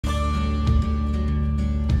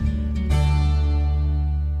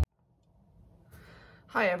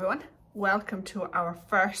Hi everyone, welcome to our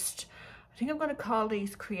first, I think I'm going to call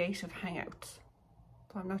these creative hangouts,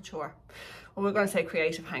 but I'm not sure. Well, we're going to say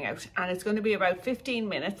creative hangout, and it's going to be about 15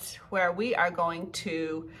 minutes where we are going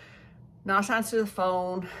to not answer the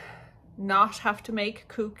phone, not have to make,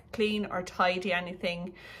 cook, clean or tidy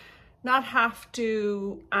anything, not have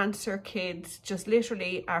to answer kids, just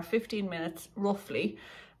literally our 15 minutes roughly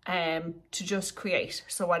to just create.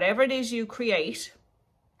 So whatever it is you create,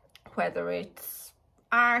 whether it's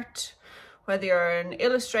art, whether you're an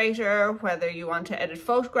illustrator, whether you want to edit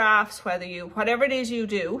photographs, whatever it is you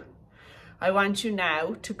do, I want you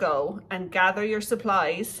now to go and gather your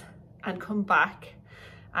supplies and come back,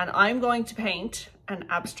 and I'm going to paint an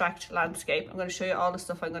abstract landscape. I'm going to show you all the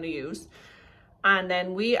stuff I'm going to use, and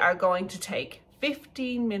then we are going to take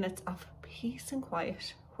 15 minutes of peace and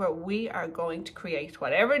quiet where we are going to create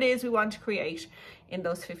whatever it is we want to create in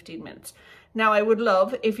those 15 minutes. Now, I would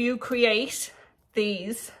love if you create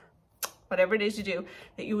these, whatever it is you do,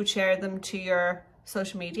 that you would share them to your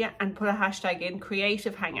social media and put a hashtag in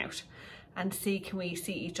creative hangout and see, can we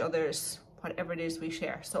see each other's whatever it is we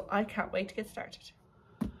share. So I can't wait to get started.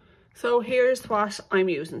 So here's what I'm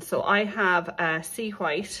using. So I have a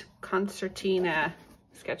Seawhite concertina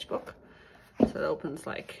sketchbook. So it opens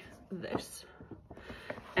like this.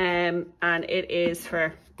 And it is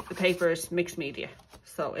for the paper's mixed media.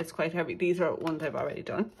 So it's quite heavy. These are ones I've already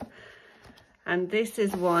done. And this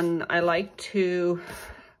is one I like to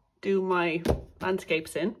do my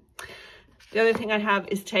landscapes in. The other thing I have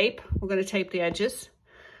is tape. We're going to tape the edges.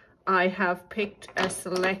 I have picked a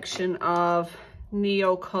selection of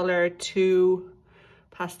Neo Color 2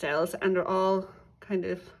 pastels, and they're all kind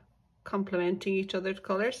of complementing each other's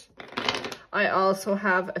colors. I also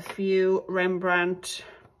have a few Rembrant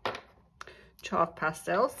chalk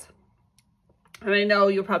pastels. And I know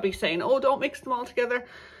you're probably saying, oh, don't mix them all together.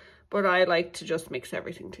 But I like to just mix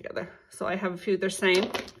everything together. So I have a few, they're same,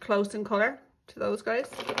 close in color to those guys.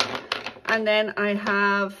 And then I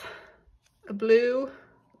have a blue.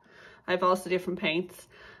 I have also different paints.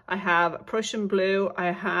 I have Prussian blue.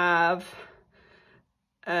 I have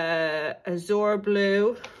azure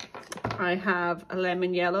blue. I have a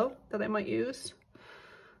lemon yellow that I might use.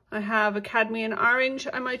 I have a cadmium orange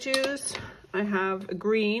I might use. I have a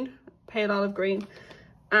green, pale olive green,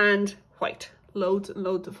 and white. Loads and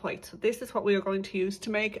loads of white. So this is what we are going to use to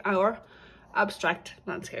make our abstract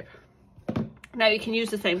landscape. Now you can use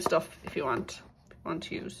the same stuff if you want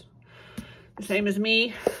to use the same as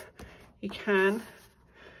me, you can.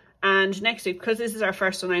 And next week, because this is our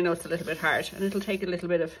first one, I know it's a little bit hard and it'll take a little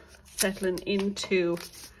bit of settling into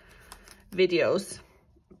videos,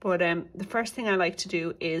 but the first thing I like to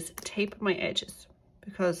do is tape my edges,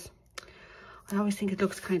 because I always think it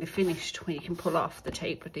looks kind of finished when you can pull off the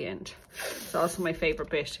tape at the end. It's also my favourite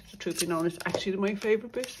bit, if the truth be known, it's actually my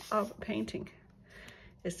favourite bit of painting,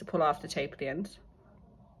 is to pull off the tape at the end.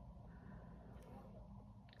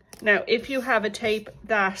 Now, if you have a tape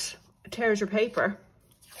that tears your paper,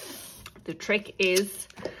 the trick is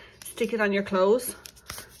stick it on your clothes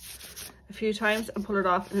a few times and pull it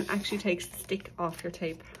off, and it actually takes the stick off your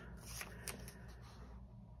tape.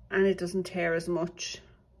 And it doesn't tear as much.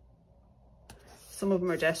 Some of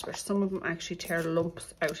them are desperate. Some of them actually tear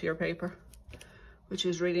lumps out of your paper, which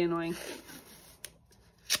is really annoying.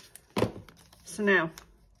 So now,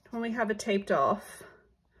 when we have it taped off,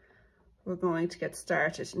 we're going to get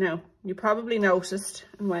started. Now, you probably noticed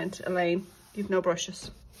and went, Elaine, you've no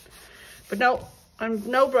brushes. But no, I'm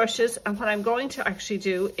no brushes. And what I'm going to actually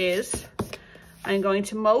do is I'm going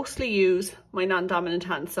to mostly use my non-dominant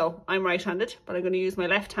hand. So I'm right-handed, but I'm going to use my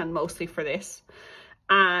left hand mostly for this.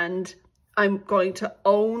 And I'm going to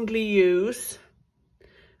only use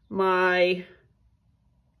my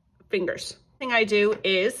fingers. The thing I do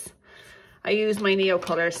is I use my Neo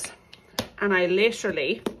colors, and I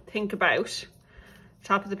literally think about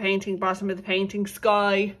top of the painting, bottom of the painting,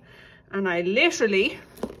 sky, and I literally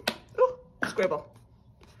scribble.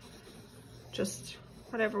 Just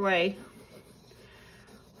whatever way,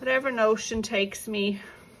 whatever notion takes me.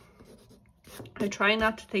 I try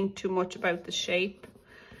not to think too much about the shape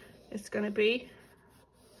it's going to be,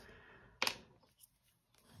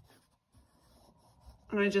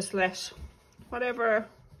 and I just let whatever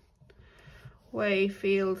way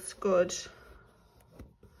feels good,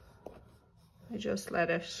 I just let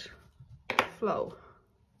it flow.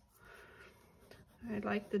 I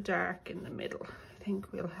like the dark in the middle. I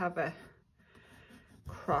think we'll have a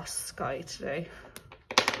cross sky today.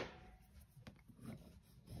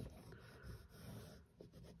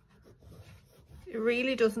 It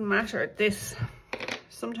really doesn't matter.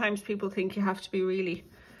 Sometimes people think you have to be really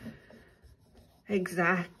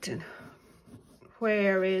exact and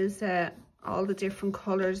where is all the different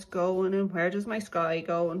colors going, and where does my sky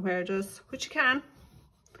go, and which you can,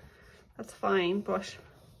 that's fine, but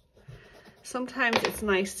sometimes it's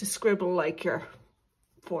nice to scribble like you're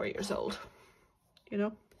 4 years old, you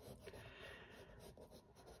know.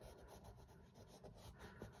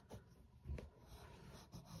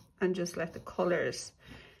 And just let the colors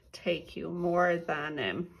take you more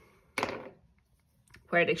than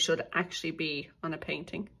where they should actually be on a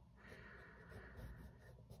painting.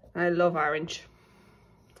 I love orange.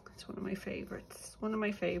 It's one of my favorites. One of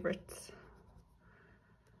my favorites.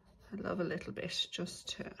 I love a little bit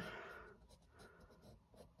just to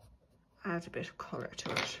add a bit of color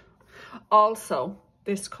to it. Also,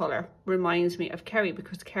 this color reminds me of Kerry,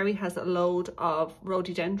 because Kerry has a load of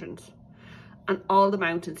rhododendrons, and all the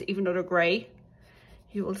mountains, even though they're grey,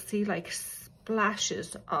 you will see like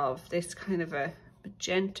splashes of this kind of a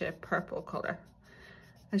magenta purple color.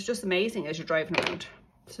 It's just amazing as you're driving around.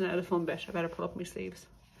 So now the fun bit, I better pull up my sleeves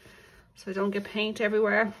so I don't get paint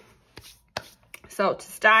everywhere. So to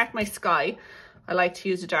start my sky, I like to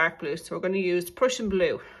use a dark blue. So we're going to use Prussian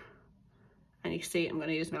blue. And you see I'm going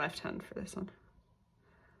to use my left hand for this one.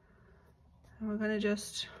 And we're going to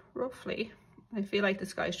just roughly, I feel like the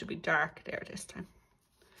sky should be dark there this time.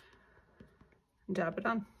 And dab it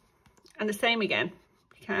on. And the same again,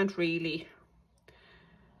 you can't really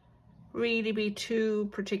be too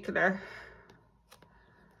particular.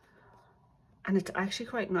 And it's actually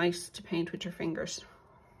quite nice to paint with your fingers.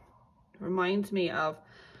 It reminds me of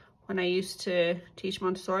when I used to teach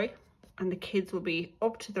Montessori, and the kids would be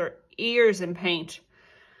up to their ears in paint.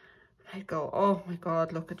 I'd go, oh my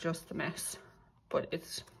God, look at just the mess. But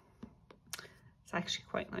it's actually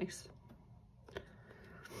quite nice.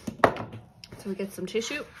 So we get some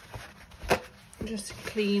tissue, just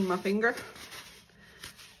clean my finger.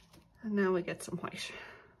 And now we get some white.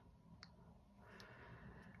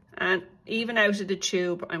 And even out of the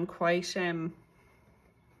tube, I'm quite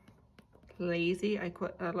lazy. I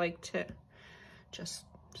like to just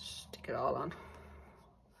stick it all on.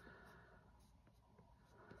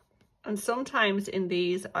 And sometimes in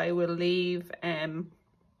these, I will leave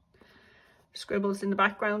scribbles in the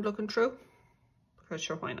background looking through, because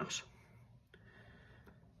sure, why not?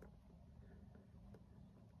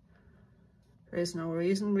 There is no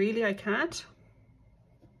reason really I can't.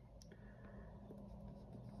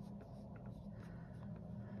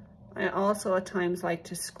 I also at times like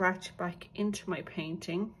to scratch back into my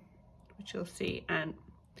painting, which you'll see, and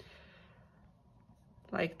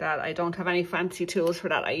like that. I don't have any fancy tools for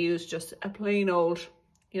that. I use just a plain old,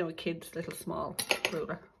 you know, a kid's little small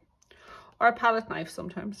ruler, or a palette knife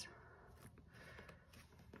sometimes.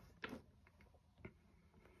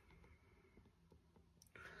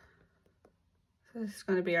 So this is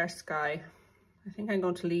going to be our sky. I think I'm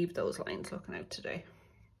going to leave those lines looking out today.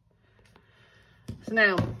 So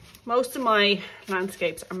now, most of my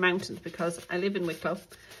landscapes are mountains, because I live in Wicklow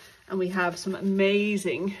and we have some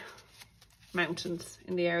amazing mountains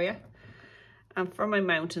in the area. And for my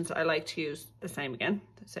mountains, I like to use the same again,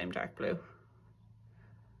 the same dark blue.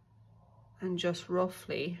 And just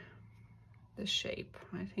roughly the shape.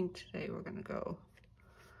 I think today we're going to go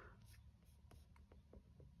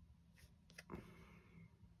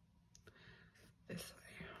this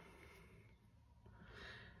way.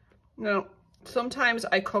 Now, sometimes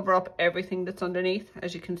I cover up everything that's underneath.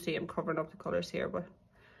 As you can see, I'm covering up the colors here, but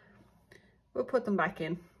we'll put them back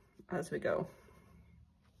in as we go.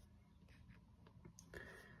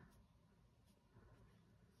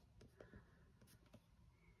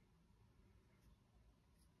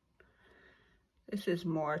 This is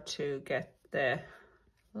more to get the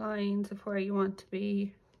lines of where you want to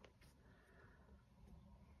be.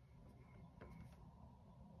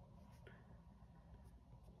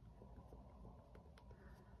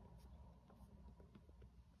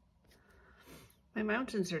 My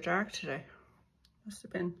mountains are dark today. Must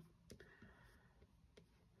have been.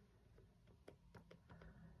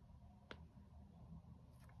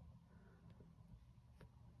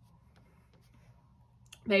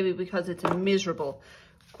 Maybe because it's a miserable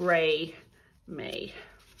grey May.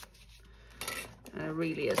 And it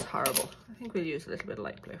really is horrible. I think we'll use a little bit of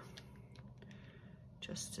light blue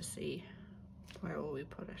just to see where will we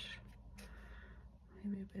put it.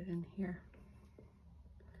 Maybe a bit in here.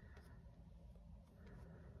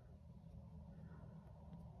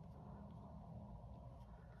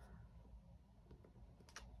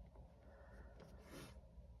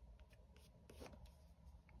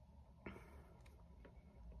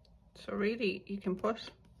 So really, you can put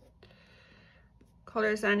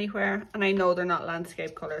colours anywhere, and I know they're not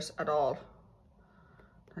landscape colours at all,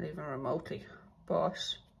 not even remotely, but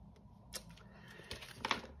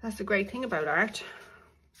That's the great thing about art.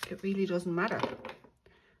 It really doesn't matter. A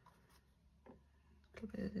little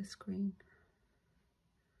bit of this green.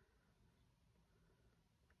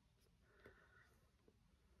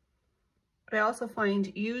 I also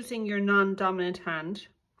find using your non-dominant hand,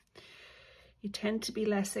 you tend to be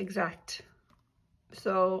less exact.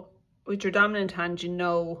 So with your dominant hand, you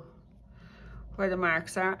know where the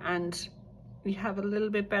marks are and you have a little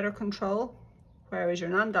bit better control. Whereas your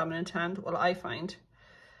non-dominant hand, well, I find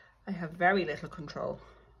I have very little control.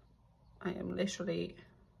 I am literally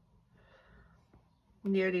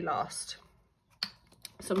nearly lost.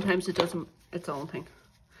 Sometimes it does its own thing.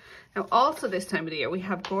 Now also this time of the year, we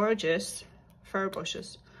have gorgeous fir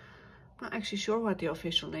bushes. I'm not actually sure what the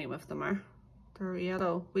official name of them are. They're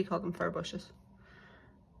yellow, we call them fir bushes.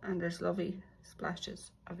 And there's lovely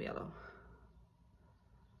splashes of yellow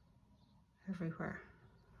everywhere.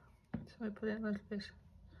 So I put in a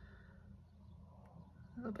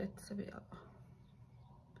little bits of yellow.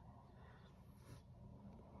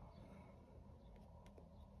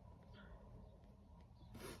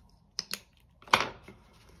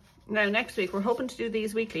 Now next week, we're hoping to do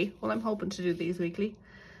these weekly. Well, I'm hoping to do these weekly.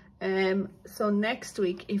 So next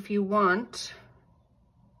week, if you want,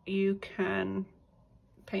 you can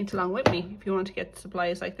paint along with me if you want to get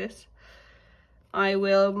supplies like this. I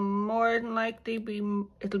will more than likely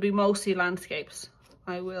it'll be mostly landscapes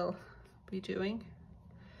I will be doing.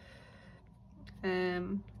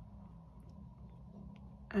 And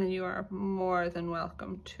you are more than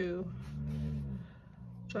welcome to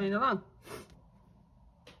join along.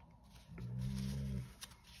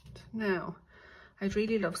 Now, I'd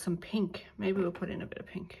really love some pink. Maybe we'll put in a bit of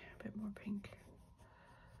pink, a bit more pink.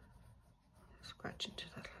 Scratch into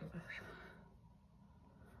that a little bit.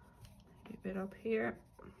 Maybe a bit up here.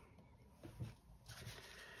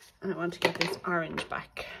 And I want to get this orange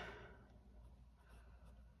back.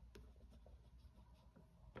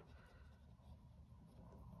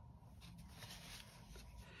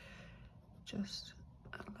 Just,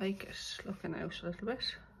 I like it looking out a little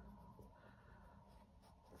bit.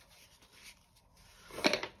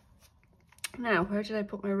 Now, where did I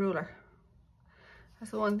put my ruler?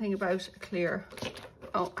 That's the one thing about a clear,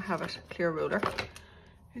 oh, I have it, clear ruler.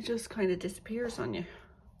 It just kind of disappears on you.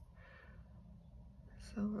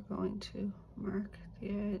 So we're going to mark the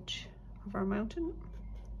edge of our mountain.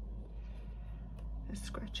 Just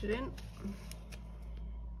scratch it in.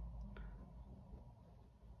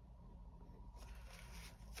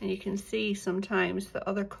 And you can see sometimes the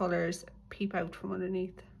other colors peep out from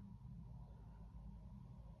underneath.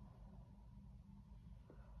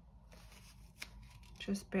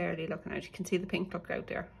 Just barely looking out. You can see the pink look out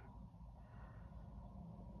there.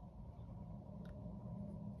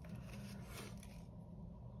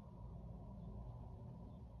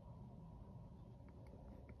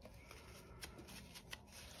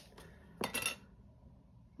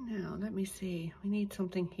 Now, let me see. We need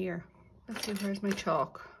something here. Let's see, where's my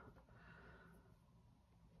chalk?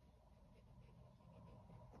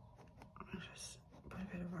 I'll just put a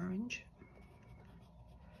bit of orange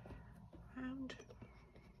around.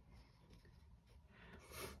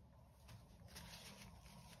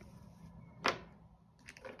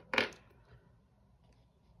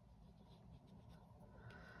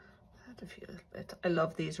 A few little bit. I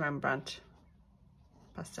love these Rembrant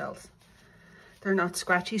pastels. They're not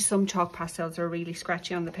scratchy. Some chalk pastels are really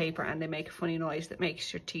scratchy on the paper and they make a funny noise that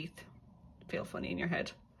makes your teeth feel funny in your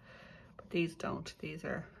head. But these don't. These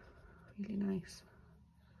are really nice.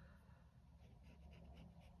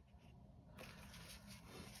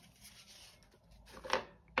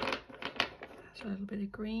 There's a little bit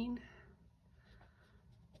of green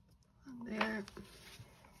on there.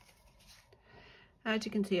 As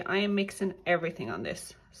you can see, I am mixing everything on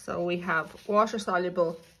this. So we have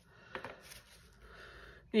water-soluble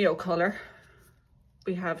Neo color,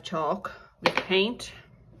 we have chalk, we have paint,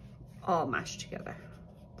 all mashed together.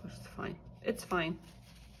 But it's fine. It's fine.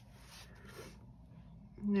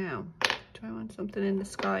 Now, do I want something in the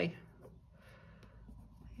sky?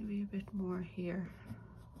 Maybe a bit more here.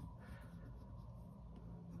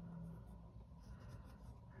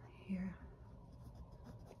 Here.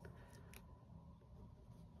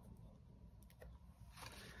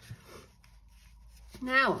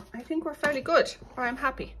 Now, I think we're fairly good, or I'm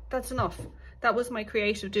happy. That's enough. That was my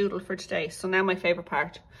creative doodle for today. So now my favorite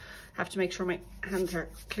part. I have to make sure my hands are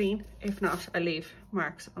clean. If not, I leave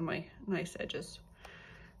marks on my nice edges.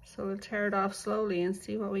 So we'll tear it off slowly and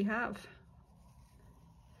see what we have.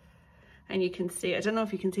 And you can see, I don't know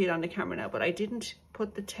if you can see it on the camera now, but I didn't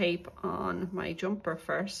put the tape on my jumper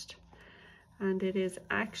first. And it is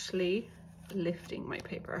actually lifting my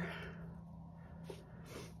paper.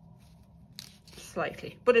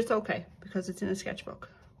 slightly, but it's okay because it's in a sketchbook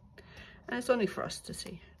and it's only for us to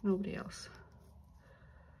see, nobody else.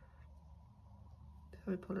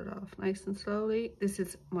 So we pull it off nice and slowly. This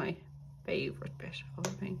is my favorite bit of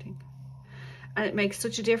a painting, and it makes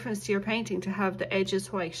such a difference to your painting to have the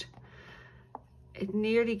edges white. It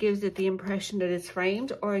nearly gives it the impression that it's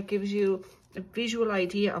framed, or it gives you a visual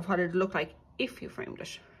idea of what it'd look like if you framed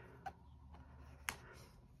it.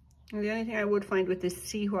 And the only thing I would find with this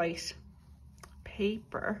Seawhite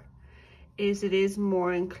paper is it is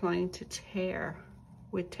more inclined to tear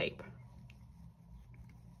with tape.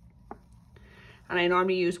 And I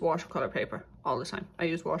normally use watercolor paper all the time. I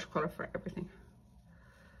use watercolor for everything.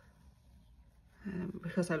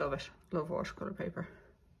 Because I love it. Love watercolor paper.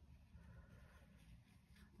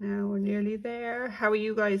 Now we're nearly there. How are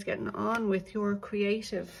you guys getting on with your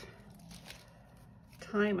creative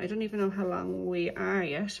time? I don't even know how long we are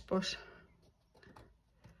yet, but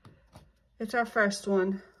it's our first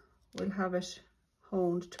one. We'll have it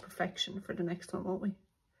honed to perfection for the next one, won't we?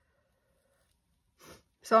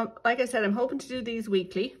 So, like I said, I'm hoping to do these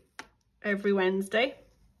weekly, every Wednesday.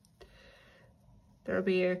 There'll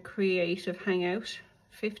be a creative hangout,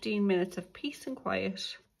 15 minutes of peace and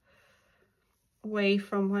quiet, away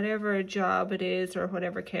from whatever job it is or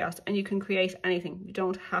whatever chaos. And you can create anything. You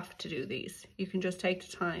don't have to do these. You can just take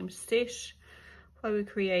the time, sit while we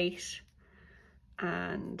create,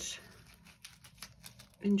 and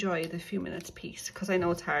enjoy the few minutes peace, because I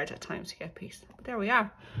know it's hard at times to get peace. But there we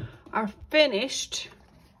are, our finished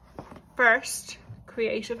first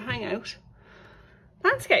creative hangout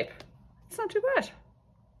landscape. It's not too bad.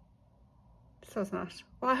 So it's not.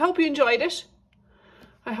 Well, I hope you enjoyed it.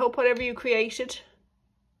 I hope whatever you created,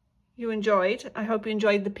 you enjoyed. I hope you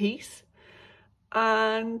enjoyed the piece.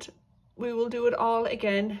 And we will do it all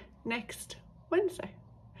again next Wednesday.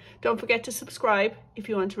 Don't forget to subscribe if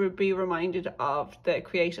you want to be reminded of the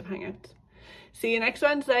creative hangouts. See you next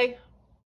Wednesday.